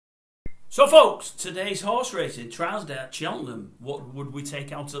So folks, today's horse racing, trials day at Cheltenham. What would we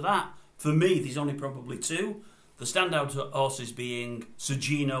take out of that? For me, there's only probably two. The standout horses being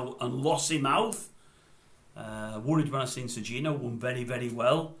Sergino and Lossymouth. Worried when I seen Sergino, won very, very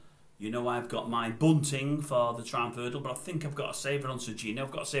well. You know I've got my bunting for the Triumph Hurdle, but I think I've got a saver on Sergino.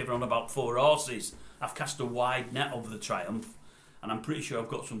 I've got a saver on about 4 horses. I've cast a wide net over the Triumph, and I'm pretty sure I've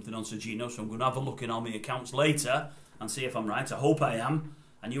got something on Sergino, so I'm going to have a look in all my accounts later and see if I'm right. I hope I am.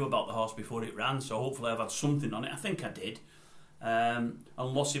 I knew about the horse before it ran, so hopefully I've had something on it. I think I did. And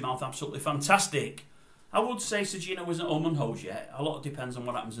Lossymouth, absolutely fantastic. I would say Sergino isn't home and hose yet. A lot depends on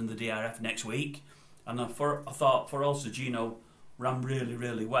what happens in the DRF next week. And I thought for all Sergino ran really,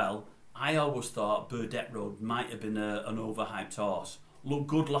 really well, I always thought Burdett Road might have been an overhyped horse. Looked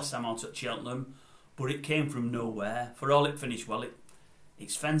good last time out at Cheltenham, but it came from nowhere. For all it finished well,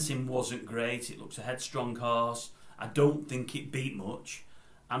 its fencing wasn't great. It looks a headstrong horse. I don't think it beat much.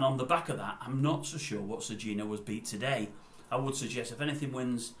 And on the back of that, I'm not so sure what Sergino was beat today. I would suggest if anything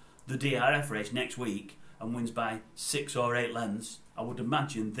wins the DRF race next week and wins by 6 or 8 lengths, I would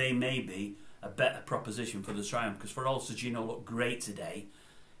imagine they may be a better proposition for the Triumph. Because for all Sergino looked great today,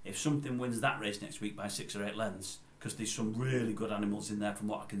 if something wins that race next week by 6 or 8 lengths, because there's some really good animals in there from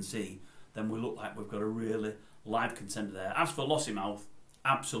what I can see, then we look like we've got a really live contender there. As for Lossymouth,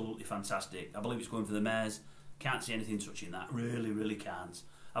 absolutely fantastic. I believe it's going for the mares. Can't see anything touching that. Really, really can't.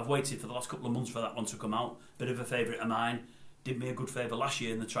 I've waited for the last couple of months for that one to come out. Bit of a favourite of mine. Did me a good favour last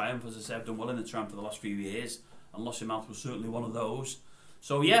year in the Triumph. As I said, I've done well in the Triumph for the last few years. And Lossymouth was certainly one of those.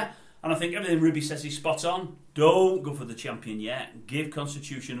 So yeah, and I think everything Ruby says is spot on. Don't go for the champion yet. Give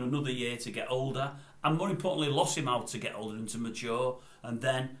Constitution another year to get older. And more importantly, Lossymouth to get older and to mature. And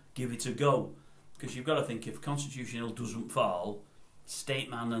then give it a go. Because you've got to think, if Constitutional doesn't fall,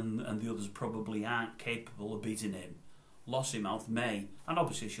 Stateman and the others probably aren't capable of beating him. Lossymouth may, and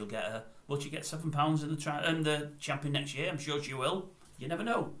obviously she'll get her. Will she get £7 in the champion next year? I'm sure she will. You never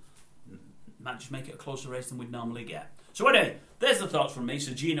know. Might just make it a closer race than we'd normally get. So anyway, there's the thoughts from me.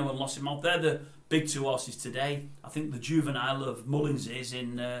 Sergino and Lossymouth, they're the big 2 horses today. I think the juvenile of Mullins's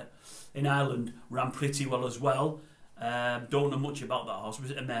in Ireland ran pretty well as well. Don't know much about that horse.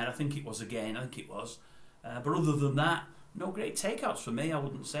 Was it a mare? I think it was again. I think it was. But other than that, no great takeouts for me. I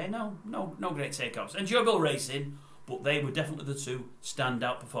wouldn't say no great takeouts. Enjoyable racing. But they were definitely the 2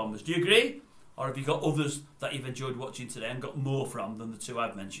 standout performers. Do you agree? Or have you got others that you've enjoyed watching today and got more from than the 2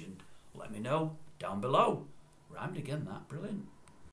 I've mentioned? Let me know down below. Rhymed again, that. Brilliant.